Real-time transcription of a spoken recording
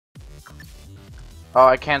Oh,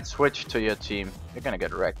 I can't switch to your team. You're gonna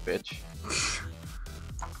get wrecked, bitch.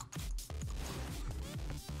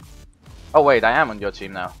 Oh wait, I am on your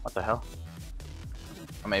team now. What the hell?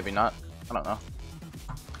 Or maybe not. I don't know.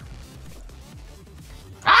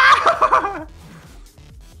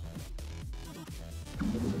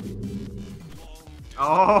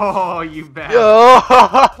 Oh, you bastard. Yo!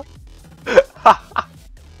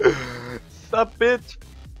 Sup, bitch?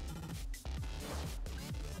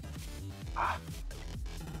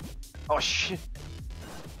 Oh shit.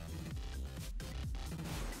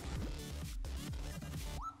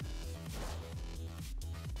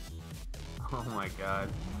 Oh my god.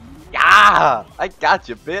 Yeah! I got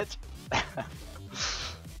you, bitch.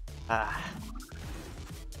 Ah.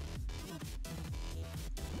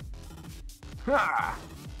 Ha!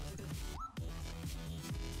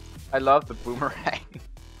 I love the boomerang.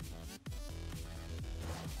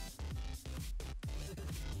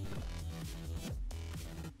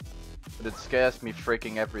 But it scares me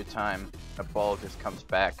freaking every time a ball just comes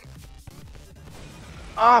back.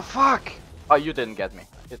 Oh fuck! Oh, you didn't get me.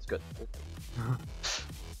 It's good.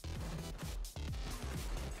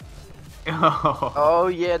 Oh. Oh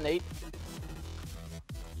yeah, Nate.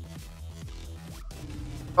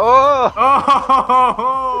 Oh!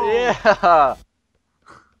 Oh! Yeah!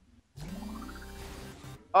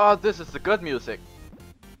 Oh, this is the good music.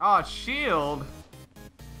 Oh, shield!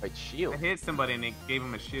 Wait, I shield. hit somebody and it gave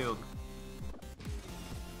him a shield.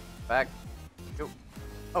 Back. Yo.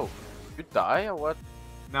 Oh, you die or what?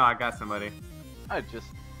 No, I got somebody. I just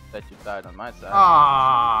that you died on my side.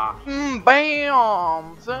 Ah,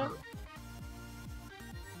 Bam! Son.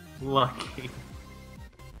 lucky.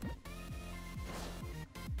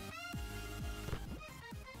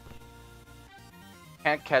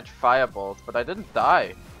 Can't catch fireballs, but I didn't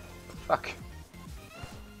die. Fuck.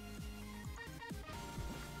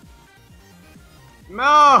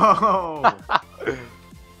 No!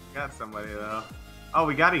 Got somebody though. Oh,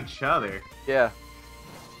 we got each other. Yeah.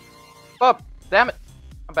 Oh, damn it.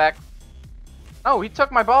 I'm back. Oh, he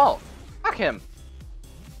took my ball. Fuck him.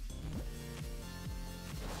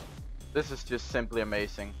 This is just simply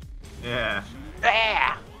amazing. Yeah.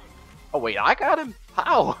 Yeah. Oh wait, I got him?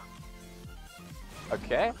 How?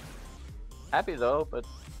 Okay. Happy though, but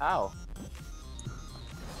how?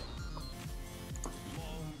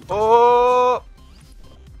 Oh!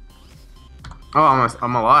 Oh,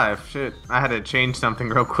 I'm alive. Shit. I had to change something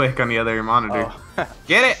real quick on the other monitor. Oh.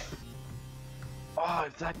 Get it! Oh,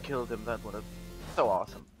 if that killed him, that would have been so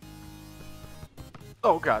awesome.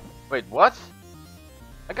 Oh god. Wait, what?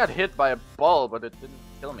 I got hit by a ball, but it didn't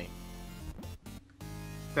kill me.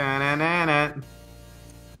 Da-na-na-na.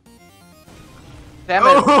 Damn it!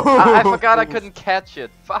 I Oh! forgot I couldn't catch it.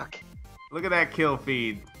 Fuck. Look at that kill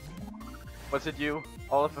feed. Was it you?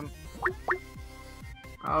 All of them?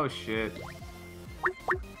 Oh shit.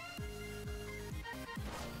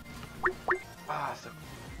 Ah, so...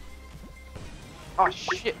 Oh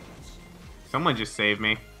shit. Someone just saved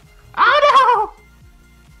me. Oh no!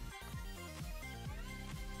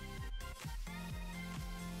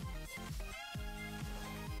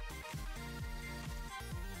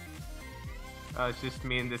 Oh, it's just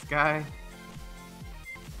me and this guy.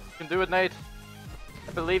 You can do it, Nate.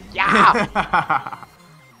 I believe. Yeah!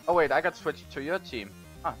 Oh wait, I got switched to your team.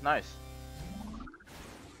 Ah, nice.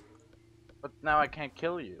 But now I can't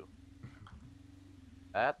kill you.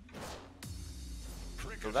 That.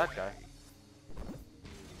 Kill that guy.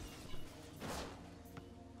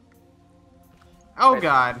 Oh Wait.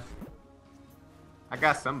 god. I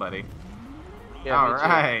got somebody. Yeah, me too.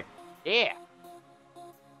 Alright. Yeah.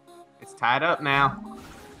 It's tied up now.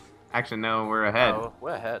 Actually, no, we're ahead. Oh,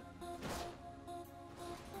 we're ahead.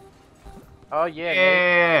 Oh yeah. Nate.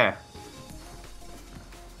 Yeah.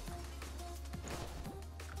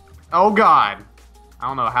 Oh god. I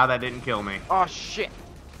don't know how that didn't kill me. Oh shit.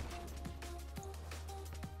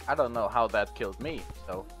 I don't know how that killed me.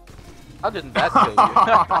 So, how didn't that kill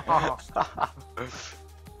you?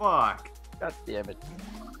 Fuck. God damn it.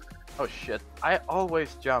 Oh shit. I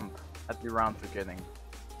always jump at the round beginning.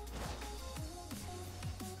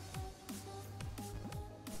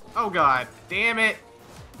 Oh god. Damn it.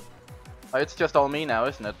 Oh, it's just all me now,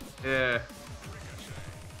 isn't it? Yeah.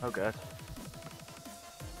 Oh god.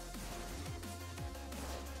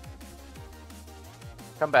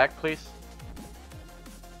 Come back, please.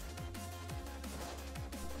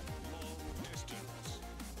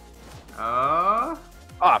 Ah,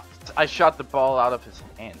 I shot the ball out of his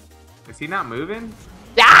hand. Is he not moving?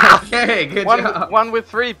 Yeah! Okay, good job. One with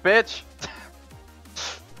three, bitch!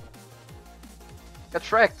 Got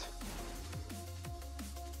shreked.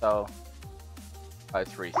 So,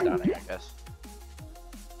 it's restarting, I guess.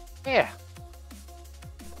 Yeah.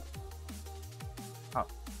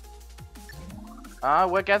 Oh.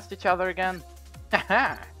 We're against each other again.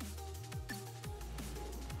 Haha.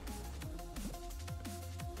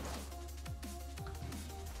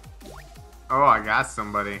 Oh, I got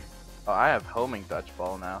somebody. Oh, I have homing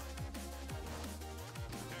dodgeball now.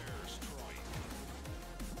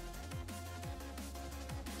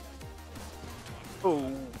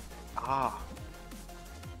 Oh. Ah.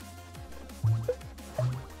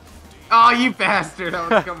 Oh, you bastard! I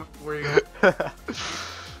was coming for you.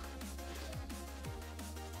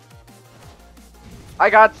 I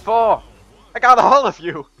got 4. I got all of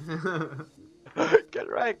you. Get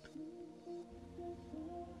wrecked.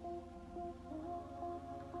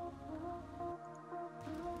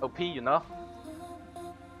 OP, you know.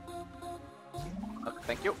 Oh,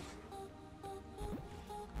 thank you.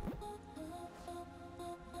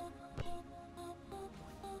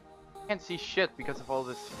 Can't see shit because of all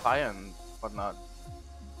this fire and whatnot.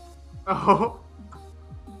 Oh.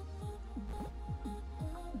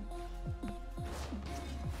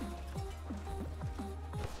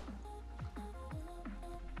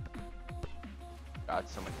 God,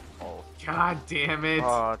 so many balls. God damn it.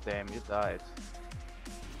 Oh, damn, you died.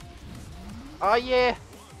 Oh, yeah.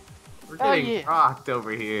 We're getting rocked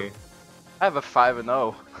over here. I have a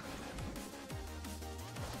 5-0.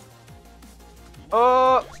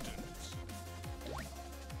 Oh!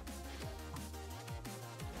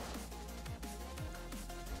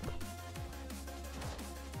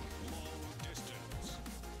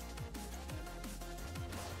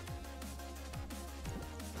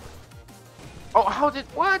 Oh, how did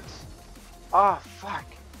what? Oh, fuck.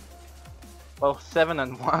 Well,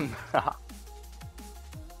 7-1. Where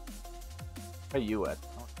are you at?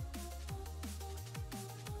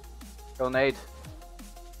 Go, Nate.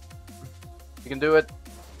 You can do it.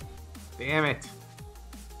 Damn it.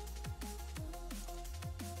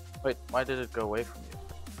 Wait, why did it go away from you?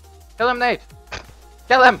 Kill him, Nate!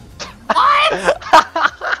 Kill him! What?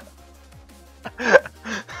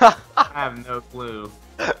 I have no clue.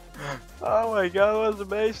 Oh my god, that was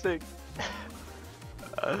amazing.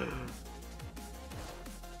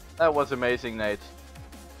 That was amazing, Nate.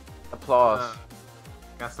 Applause.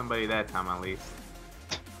 Got somebody that time at least.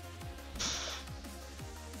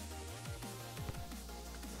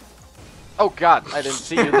 Oh god, I didn't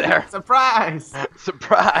see you there. Surprise!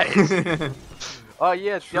 Surprise! Oh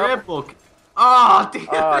yeah, triple. Oh damn!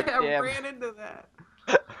 Oh, I damn. ran into that.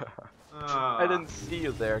 I didn't see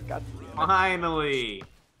you there. God damn it. Finally.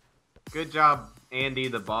 Good job, Andy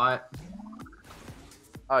the bot.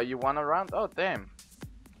 Oh, you won a round? Oh damn.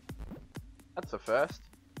 That's a first.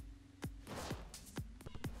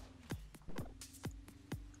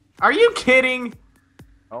 Are you kidding?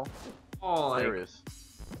 Oh, Oh, like, serious.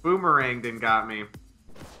 boomeranged and got me.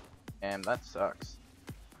 And that sucks.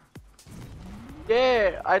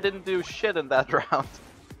 Yeah, I didn't do shit in that round.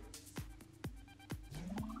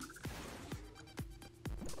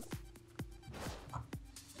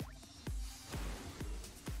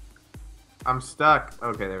 I'm stuck.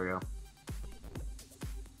 Okay, there we go.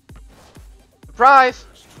 Surprise!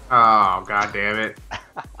 Oh, god damn it.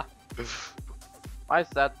 Why is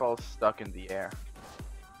that ball stuck in the air?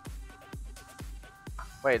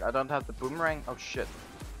 Wait, I don't have the boomerang? Oh shit.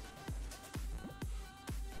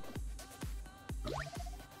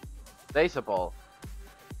 Laser ball.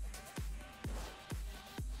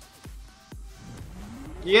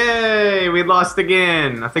 Yay! We lost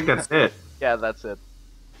again. I think that's it. Yeah, that's it.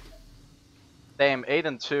 Damn,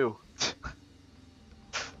 8-2.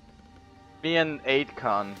 Me and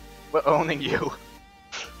 8con, we're owning you.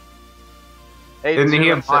 Didn't he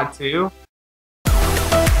have bot too?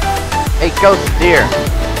 Hey, ghost deer,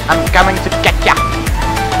 I'm coming to get ya.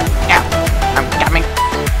 Yeah, I'm coming.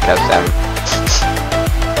 That's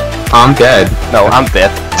I'm dead. No, I'm dead.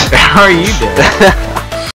 How are you dead?